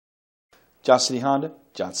Johnson City Honda,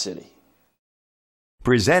 Johnson City.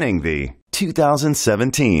 Presenting the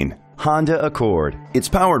 2017 Honda Accord. It's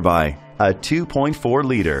powered by a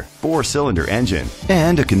 2.4-liter four-cylinder engine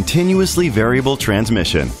and a continuously variable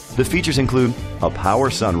transmission. The features include a power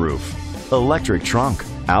sunroof, electric trunk,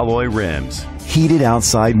 alloy rims, heated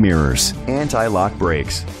outside mirrors, anti-lock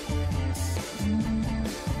brakes.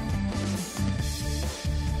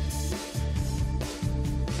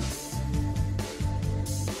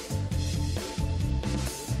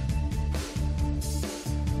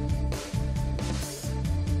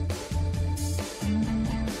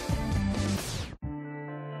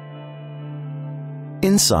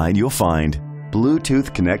 Inside you'll find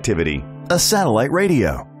Bluetooth connectivity, a satellite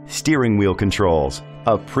radio, steering wheel controls,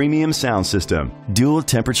 a premium sound system, dual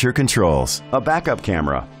temperature controls, a backup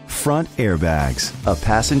camera, front airbags, a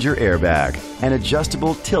passenger airbag, an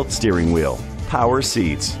adjustable tilt steering wheel, power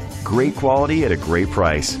seats. Great quality at a great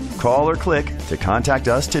price. Call or click to contact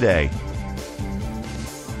us today.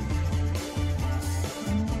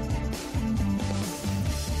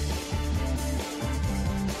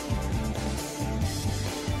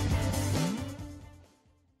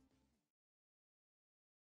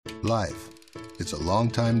 Life. It's a long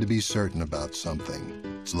time to be certain about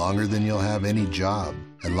something. It's longer than you'll have any job,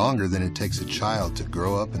 and longer than it takes a child to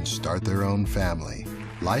grow up and start their own family.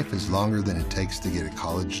 Life is longer than it takes to get a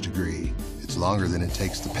college degree. It's longer than it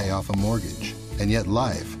takes to pay off a mortgage. And yet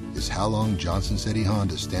life is how long Johnson City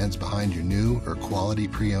Honda stands behind your new or quality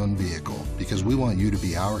pre-owned vehicle, because we want you to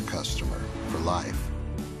be our customer for life.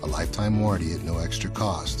 A lifetime warranty at no extra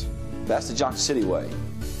cost. That's the Johnson City way.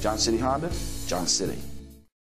 Johnson City Honda, Johnson City.